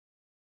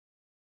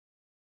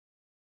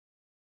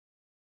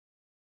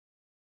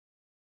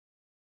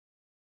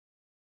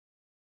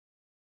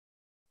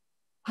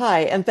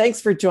Hi, and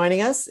thanks for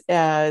joining us.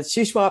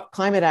 Shuswap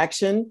Climate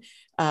Action.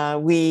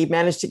 We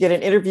managed to get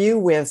an interview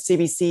with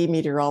CBC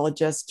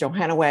meteorologist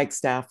Johanna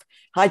Wagstaffe.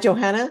 Hi,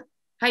 Johanna.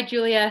 Hi,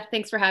 Julia.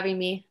 Thanks for having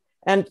me.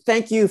 And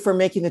thank you for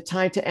making the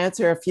time to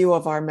answer a few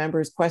of our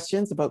members'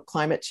 questions about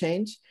climate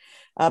change.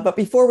 But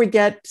before we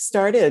get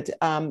started,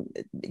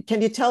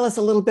 can you tell us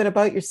a little bit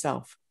about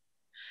yourself?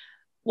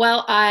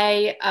 Well,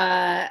 I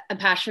am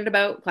passionate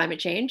about climate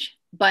change,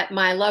 but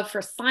my love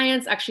for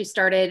science actually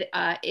started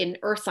in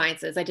earth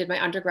sciences. I did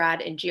my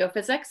undergrad in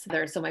geophysics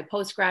there, so my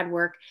postgrad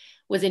work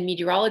was in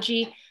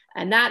meteorology,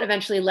 and that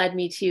eventually led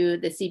me to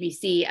the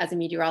CBC as a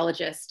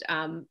meteorologist.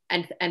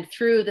 And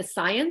through the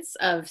science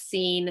of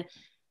seeing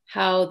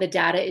how the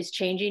data is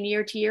changing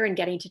year to year and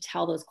getting to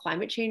tell those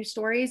climate change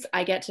stories,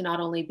 I get to not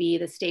only be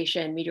the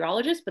station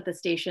meteorologist, but the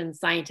station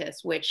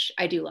scientist, which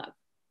I do love.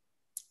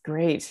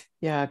 Great.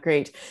 Yeah,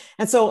 great.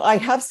 And so I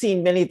have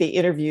seen many of the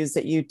interviews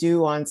that you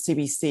do on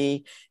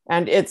CBC,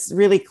 and it's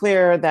really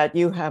clear that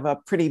you have a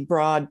pretty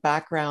broad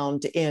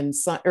background in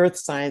earth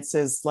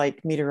sciences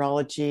like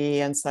meteorology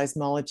and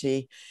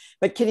seismology.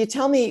 But can you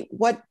tell me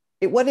what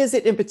is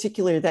it in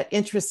particular that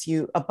interests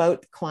you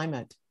about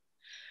climate?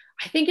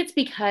 I think it's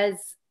because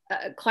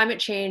climate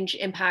change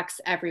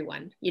impacts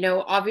everyone.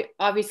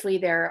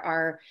 Obviously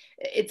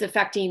it's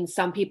affecting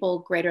some people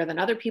greater than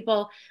other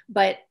people,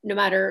 but no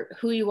matter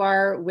who you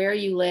are, where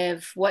you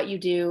live, what you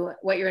do,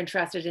 what you're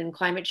interested in,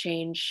 climate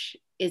change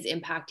is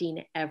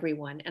impacting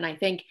everyone. And I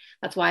think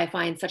that's why I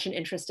find such an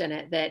interest in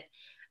it that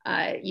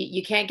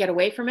you can't get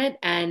away from it.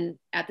 And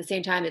at the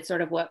same time, it's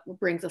sort of what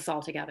brings us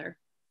all together.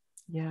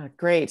 Yeah,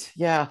 great.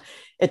 Yeah,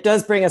 it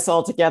does bring us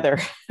all together,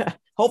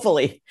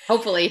 hopefully.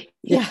 Hopefully.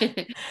 Yeah.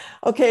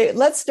 Okay,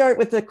 let's start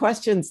with the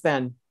questions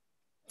then.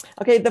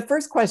 Okay, the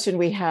first question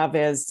we have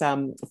is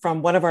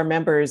from one of our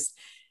members,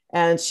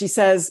 and she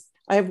says,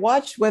 I have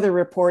watched weather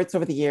reports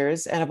over the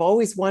years and have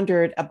always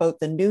wondered about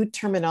the new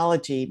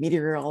terminology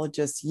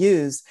meteorologists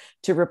use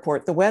to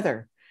report the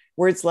weather.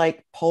 Words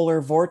like polar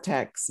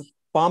vortex,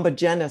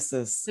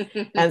 bombogenesis,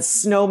 and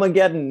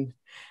snowmageddon.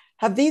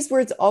 Have these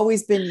words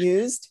always been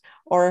used,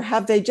 or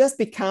have they just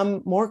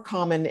become more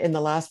common in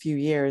the last few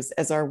years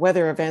as our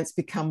weather events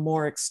become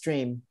more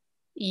extreme?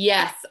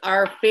 Yes,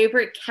 our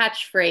favorite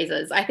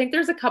catchphrases. I think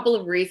there's a couple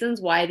of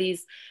reasons why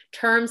these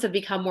terms have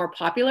become more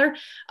popular.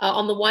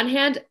 On the one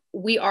hand,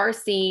 we are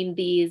seeing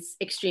these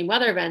extreme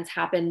weather events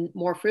happen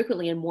more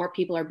frequently and more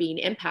people are being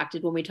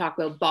impacted when we talk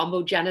about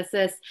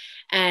bombogenesis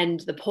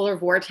and the polar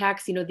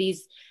vortex.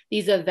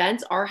 These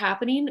events are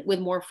happening with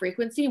more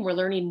frequency, and we're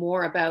learning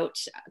more about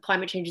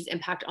climate change's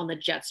impact on the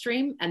jet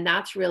stream, and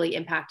that's really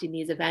impacting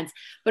these events.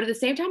 But at the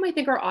same time, I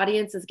think our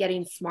audience is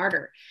getting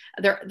smarter.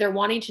 They're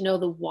wanting to know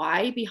the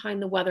why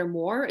behind the weather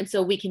more, and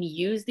so we can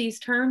use these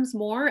terms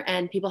more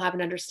and people have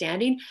an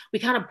understanding. We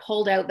kind of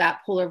pulled out that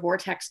polar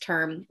vortex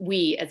term,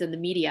 we as in the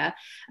media,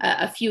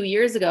 a few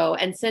years ago,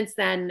 and since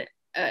then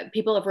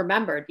people have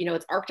remembered,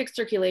 it's Arctic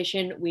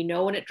circulation. We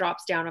know when it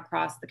drops down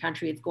across the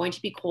country, it's going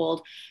to be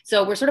cold.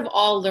 So we're sort of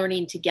all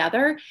learning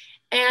together.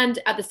 And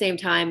at the same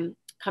time,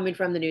 coming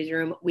from the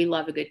newsroom, we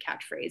love a good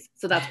catchphrase.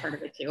 So that's part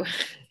of it too.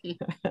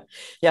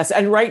 Yes.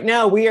 And right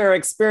now we are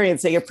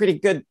experiencing a pretty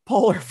good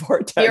polar We're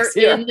vortex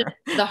here. in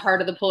the heart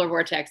of the polar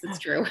vortex. It's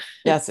true.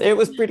 Yes, it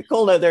was pretty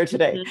cold out there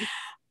today. Mhm.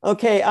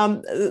 Okay,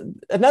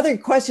 another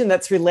question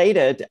that's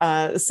related.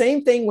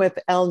 Same thing with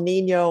El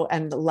Nino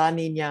and La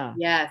Nina.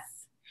 Yes.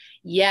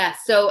 Yes.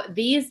 So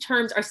these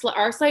terms are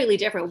slightly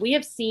different. We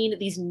have seen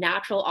these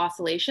natural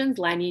oscillations,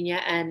 La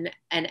Nina and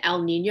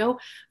El Nino,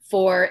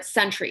 for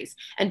centuries.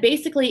 And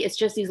basically, it's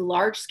just these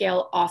large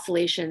scale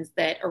oscillations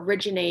that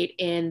originate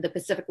in the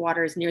Pacific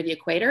waters near the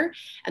equator.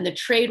 And the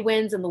trade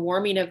winds and the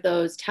warming of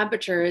those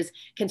temperatures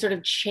can sort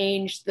of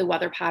change the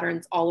weather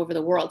patterns all over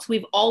the world. So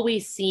we've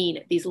always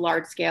seen these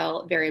large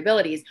scale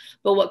variabilities.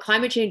 But what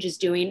climate change is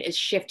doing is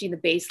shifting the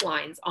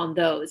baselines on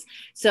those.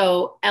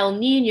 So El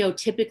Nino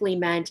typically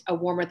meant a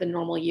warmer than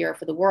normal year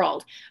for the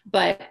world.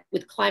 But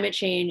with climate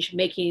change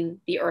making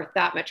the earth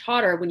that much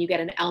hotter, when you get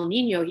an El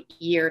Nino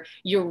year,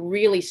 you're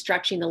really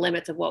stretching the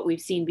limits of what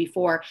we've seen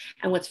before.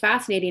 And what's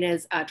fascinating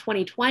is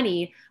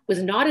 2020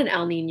 was not an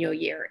El Nino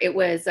year. It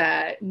was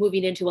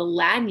moving into a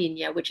La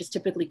Nina, which is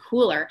typically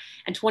cooler.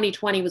 And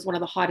 2020 was one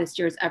of the hottest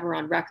years ever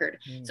on record.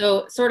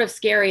 So sort of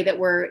scary that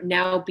we're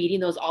now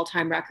beating those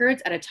all-time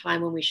records at a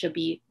time when we should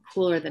be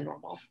cooler than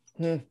normal.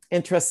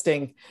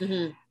 Interesting.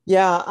 Mm-hmm.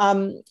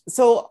 Yeah.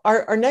 So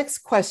our next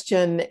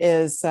question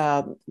is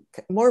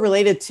more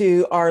related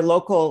to our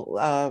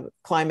local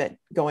climate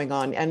going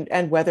on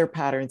and weather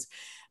patterns.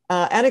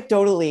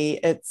 Anecdotally,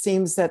 it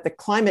seems that the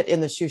climate in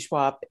the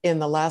Shuswap in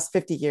the last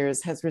 50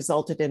 years has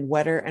resulted in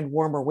wetter and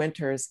warmer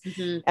winters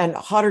and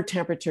hotter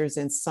temperatures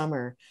in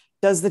summer.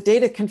 Does the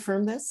data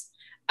confirm this?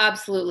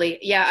 Absolutely.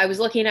 Yeah, I was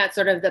looking at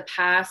sort of the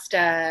past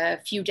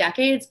few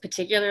decades,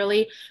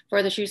 particularly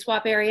for the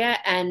Shuswap area.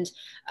 And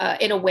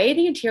in a way,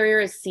 the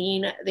interior has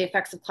seen the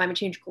effects of climate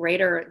change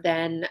greater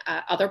than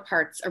other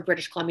parts of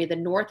British Columbia. The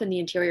north and the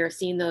interior have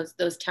seen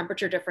those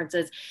temperature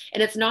differences.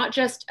 And it's not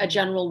just a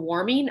general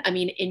warming. I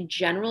mean, in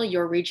general,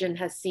 your region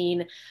has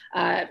seen,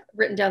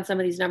 written down some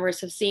of these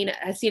numbers, has seen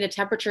a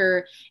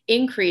temperature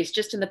increase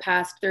just in the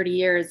past 30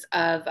 years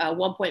of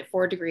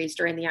 1.4 degrees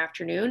during the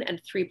afternoon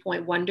and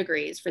 3.1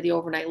 degrees for the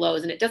overnight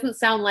lows. And it doesn't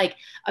sound like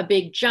a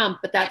big jump,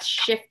 but that's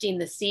shifting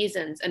the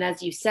seasons. And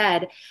as you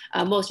said,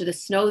 most of the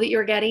snow that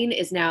you're getting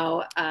is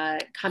now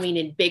coming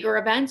in bigger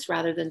events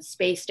rather than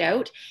spaced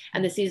out,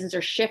 and the seasons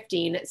are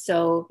shifting.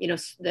 So,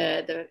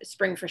 the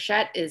spring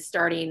freshet is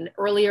starting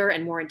earlier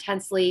and more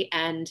intensely,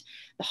 and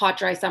the hot,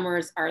 dry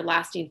summers are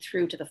lasting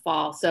through to the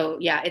fall. So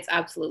yeah, it's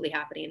absolutely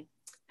happening.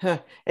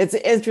 It's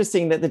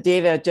interesting that the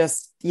data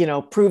just,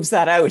 proves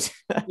that out.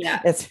 Yeah.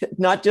 It's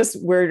not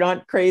just, we're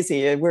not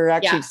crazy. We're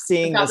actually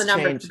seeing this the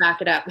numbers change. To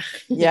back it up.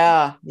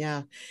 Yeah.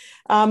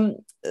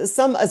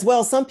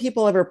 Some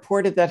people have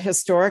reported that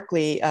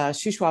historically,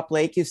 Shuswap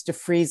Lake used to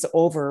freeze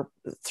over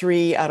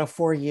 3 out of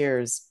 4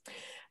 years.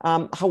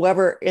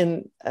 However,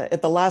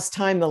 at the last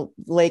time the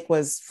lake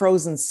was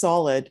frozen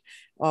solid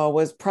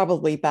was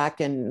probably back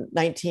in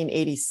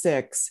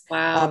 1986.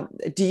 Wow.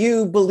 Do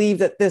you believe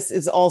that this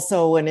is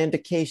also an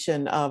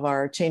indication of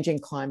our changing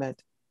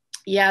climate?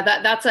 Yeah,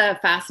 that's a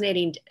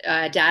fascinating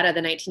data,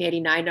 the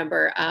 1989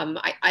 number.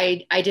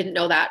 I didn't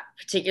know that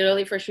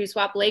particularly for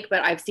Shuswap Lake,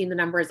 but I've seen the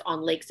numbers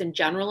on lakes in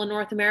general in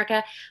North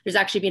America. There's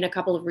actually been a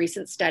couple of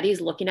recent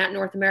studies looking at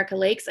North America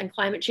lakes and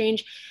climate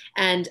change,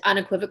 and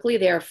unequivocally,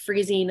 they are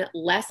freezing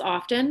less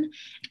often,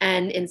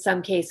 and in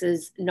some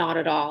cases, not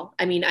at all.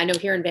 I mean, I know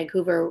here in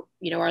Vancouver,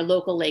 our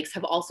local lakes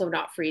have also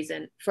not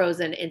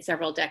frozen in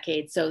several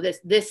decades. So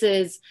this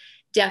is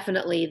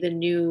definitely the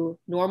new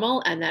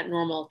normal, and that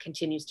normal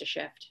continues to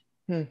shift.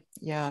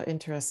 Yeah,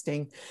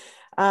 interesting.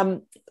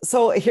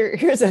 So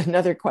here's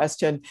another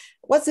question.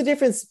 What's the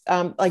difference?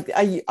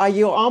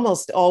 You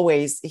almost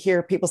always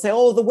hear people say,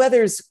 oh, the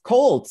weather's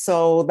cold,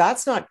 so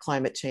that's not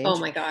climate change. Oh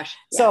my gosh.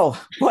 Yes. So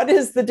what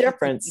is the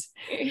difference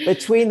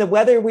between the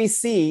weather we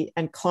see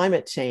and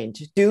climate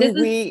change?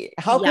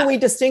 How can we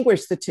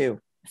distinguish the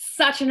two?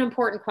 Such an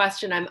important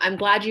question. I'm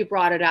glad you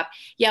brought it up.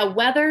 Yeah,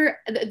 weather,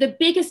 the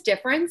biggest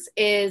difference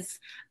is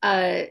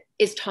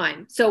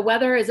time. So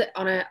weather is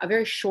on a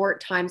very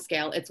short time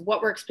scale. It's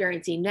what we're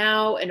experiencing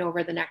now and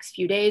over the next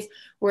few days,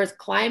 whereas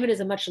climate is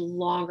a much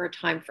longer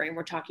time frame.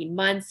 We're talking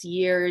months,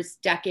 years,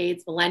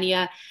 decades,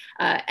 millennia.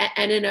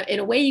 And in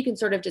a way, you can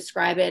sort of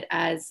describe it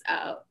as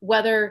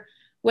weather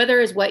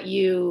is what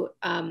you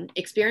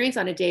experience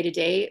on a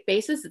day-to-day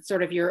basis. It's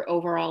sort of your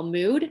overall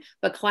mood,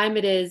 but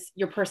climate is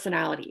your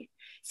personality.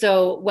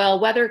 So while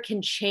weather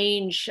can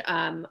change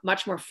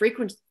much more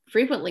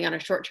frequently on a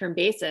short-term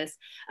basis,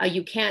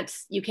 you can't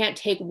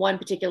take one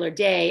particular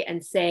day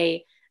and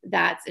say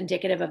that's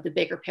indicative of the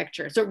bigger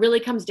picture. So it really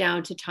comes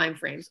down to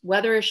timeframes.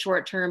 Weather is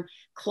short-term,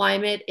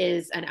 climate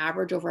is an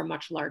average over a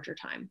much larger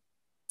time.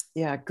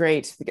 Yeah,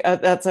 great.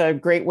 That's a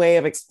great way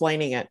of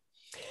explaining it.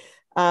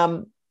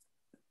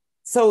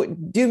 So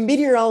do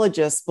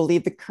meteorologists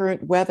believe the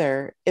current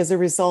weather is a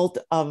result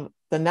of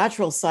the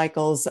natural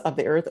cycles of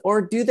the Earth,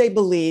 or do they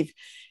believe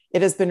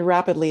it has been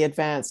rapidly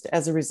advanced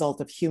as a result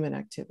of human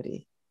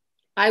activity?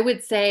 I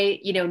would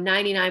say,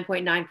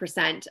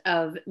 99.9%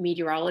 of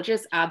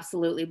meteorologists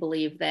absolutely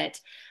believe that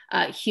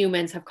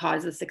humans have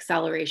caused this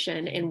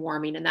acceleration in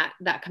warming, and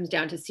that comes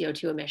down to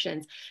CO2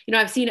 emissions.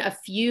 I've seen a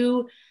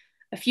few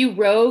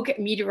rogue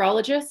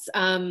meteorologists,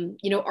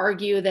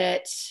 argue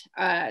that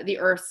the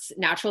Earth's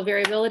natural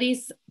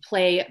variabilities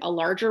play a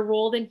larger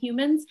role than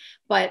humans,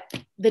 but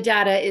the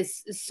data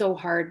is so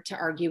hard to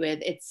argue with.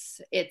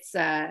 It's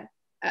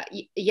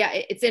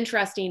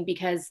interesting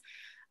because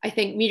I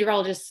think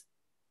meteorologists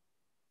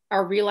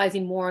are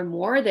realizing more and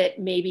more that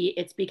maybe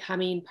it's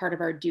becoming part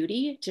of our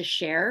duty to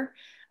share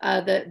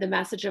the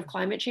message of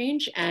climate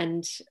change.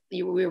 And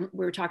we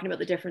were talking about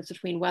the difference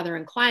between weather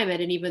and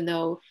climate, and even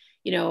though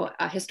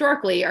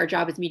historically, our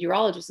job as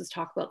meteorologists is to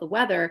talk about the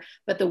weather,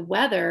 but the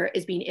weather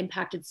is being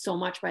impacted so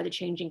much by the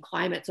changing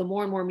climate. So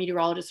more and more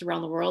meteorologists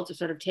around the world are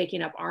sort of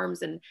taking up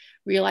arms and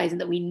realizing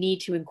that we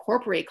need to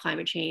incorporate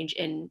climate change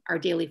in our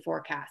daily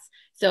forecasts.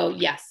 So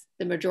yes,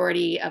 the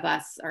majority of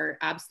us are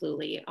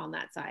absolutely on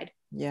that side.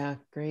 Yeah,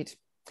 great.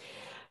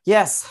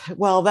 Yes,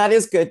 well, that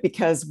is good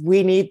because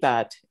we need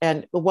that.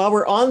 And while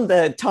we're on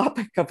the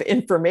topic of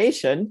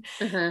information,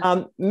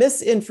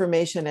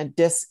 misinformation and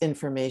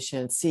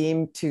disinformation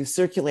seem to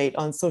circulate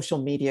on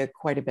social media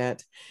quite a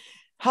bit.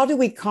 How do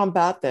we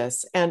combat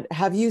this? And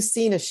have you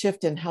seen a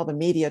shift in how the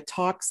media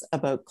talks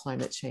about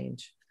climate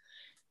change?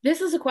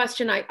 This is a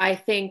question I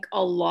think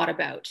a lot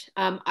about.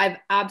 I've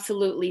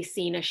absolutely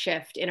seen a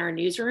shift in our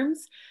newsrooms.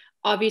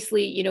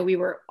 Obviously, we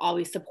were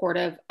always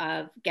supportive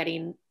of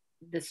getting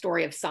the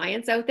story of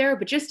science out there,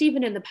 but just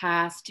even in the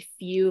past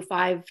few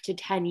 5 to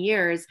 10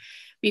 years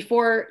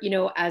before,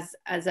 as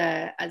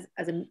a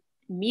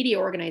media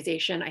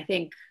organization, I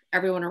think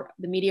the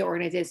media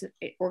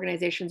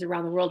organizations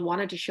around the world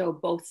wanted to show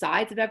both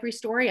sides of every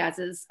story, as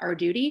is our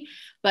duty.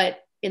 But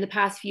in the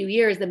past few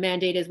years, the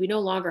mandate is we no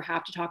longer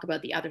have to talk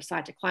about the other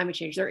side to climate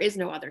change. There is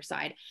no other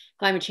side.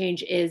 Climate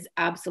change is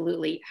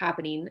absolutely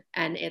happening,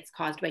 and it's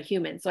caused by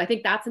humans. So I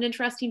think that's an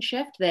interesting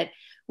shift, that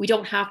we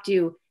don't have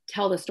to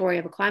tell the story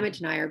of a climate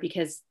denier,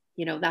 because,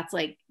 you know, that's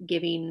like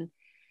giving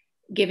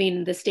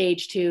the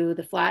stage to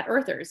the flat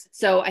earthers.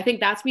 So I think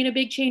that's been a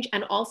big change.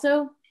 And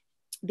also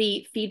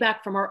the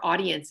feedback from our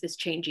audience is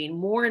changing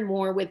more and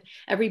more with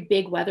every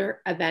big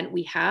weather event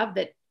we have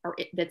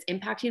that's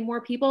impacting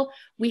more people.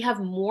 We have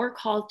more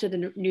calls to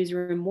the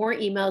newsroom, more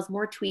emails,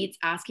 more tweets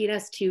asking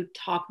us to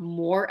talk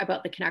more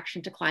about the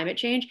connection to climate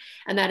change.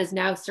 And that has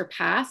now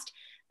surpassed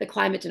the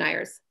climate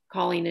deniers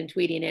calling and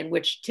tweeting in,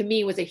 which to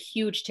me was a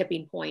huge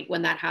tipping point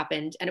when that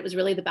happened. And it was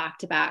really the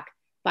back-to-back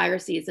fire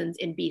seasons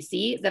in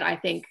BC that I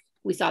think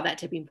we saw that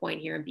tipping point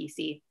here in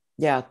BC.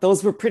 Yeah,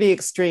 those were pretty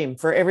extreme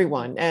for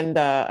everyone. And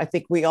I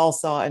think we all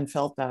saw and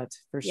felt that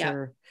for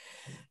sure.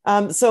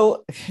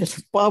 So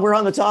while we're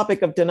on the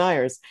topic of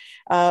deniers,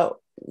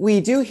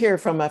 we do hear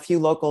from a few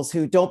locals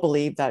who don't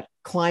believe that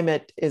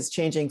climate is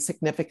changing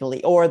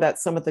significantly, or that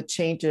some of the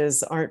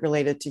changes aren't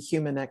related to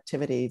human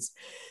activities.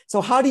 So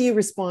how do you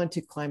respond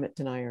to climate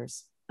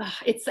deniers?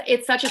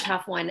 It's such a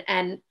tough one.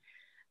 And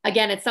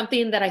again, it's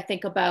something that I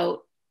think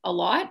about a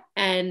lot.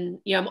 And,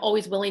 you know, I'm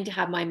always willing to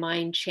have my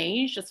mind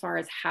changed as far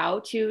as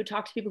how to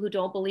talk to people who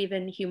don't believe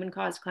in human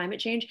caused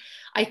climate change.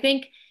 I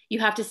think you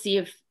have to see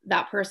if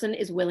that person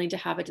is willing to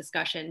have a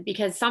discussion,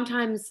 because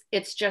sometimes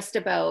it's just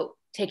about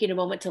taking a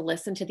moment to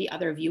listen to the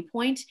other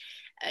viewpoint.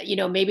 You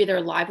know, maybe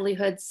their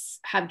livelihoods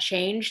have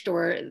changed,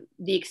 or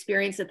the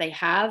experience that they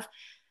have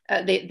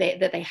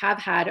that they have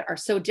had are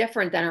so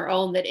different than our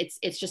own, that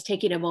it's just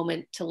taking a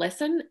moment to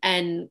listen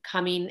and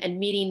coming and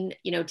meeting,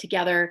 you know,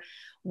 together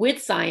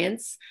with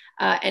science,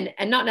 and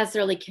not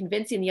necessarily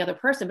convincing the other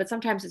person, but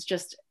sometimes it's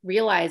just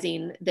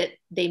realizing that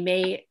they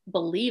may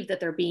believe that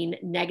they're being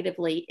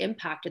negatively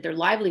impacted, their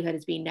livelihood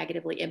is being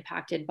negatively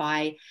impacted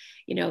by,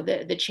 you know,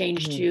 the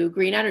change to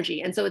green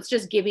energy. And so it's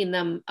just giving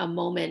them a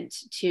moment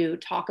to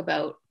talk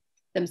about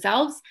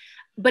themselves.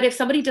 But if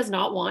somebody does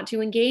not want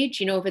to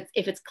engage, you know,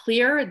 if it's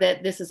clear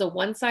that this is a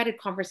one-sided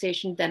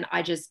conversation, then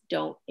I just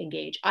don't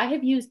engage. I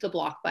have used the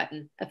block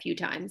button a few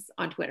times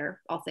on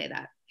Twitter, I'll say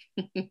that.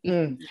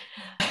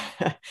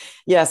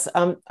 Yes.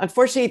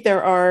 Unfortunately,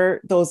 there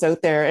are those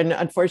out there. And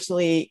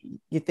unfortunately,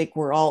 you think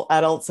we're all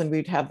adults and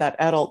we'd have that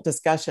adult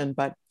discussion,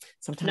 but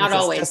sometimes not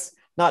always. Just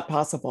not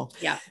possible.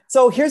 Yeah.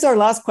 So here's our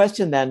last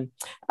question then.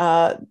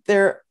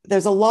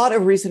 There's a lot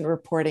of recent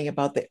reporting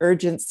about the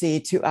urgency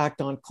to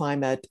act on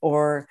climate,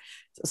 or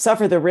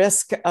suffer the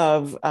risk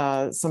of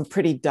some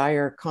pretty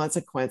dire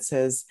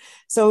consequences.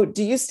 So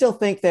do you still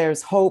think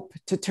there's hope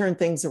to turn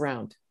things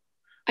around?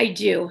 I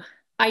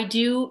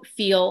do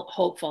feel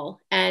hopeful.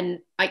 And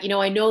I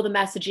know the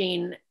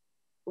messaging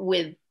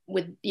with,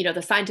 you know,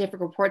 the scientific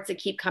reports that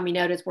keep coming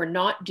out is we're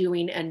not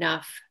doing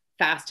enough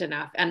fast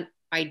enough. And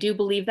I do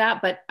believe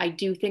that, but I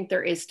do think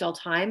there is still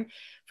time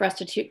for us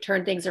to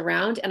turn things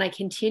around. And I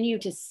continue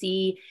to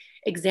see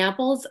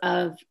examples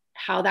of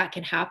how that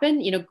can happen.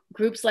 You know,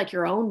 groups like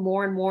your own,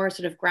 more and more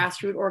sort of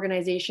grassroots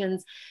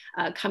organizations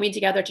coming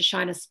together to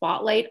shine a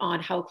spotlight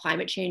on how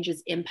climate change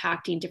is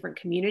impacting different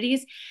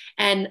communities.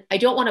 And I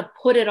don't want to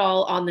put it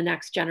all on the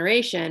next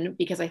generation,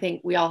 because I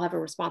think we all have a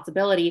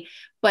responsibility,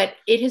 but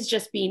it has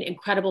just been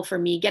incredible for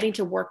me getting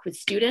to work with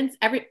students,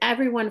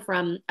 everyone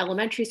from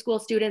elementary school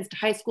students to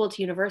high school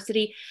to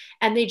university,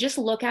 and they just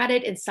look at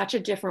it in such a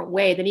different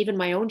way than even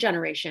my own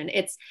generation.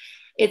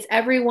 It's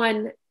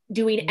everyone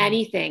doing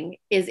anything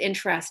is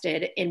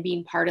interested in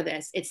being part of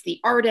this. It's the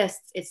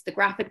artists, it's the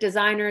graphic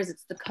designers,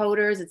 it's the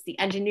coders, it's the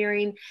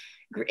engineering.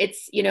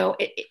 It's, you know,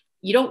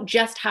 you don't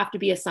just have to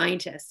be a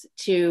scientist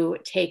to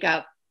take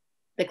up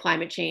the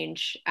climate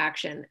change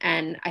action.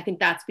 And I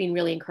think that's been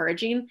really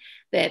encouraging,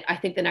 that I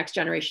think the next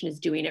generation is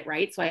doing it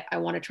right. So I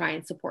want to try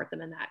and support them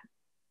in that.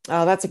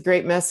 Oh, that's a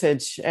great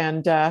message.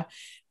 And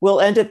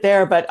we'll end it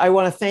there, but I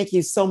want to thank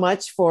you so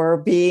much for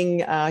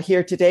being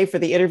here today for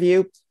the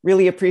interview.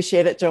 Really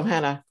appreciate it,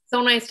 Johanna.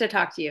 So nice to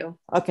talk to you.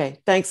 Okay,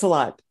 thanks a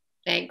lot.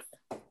 Thanks.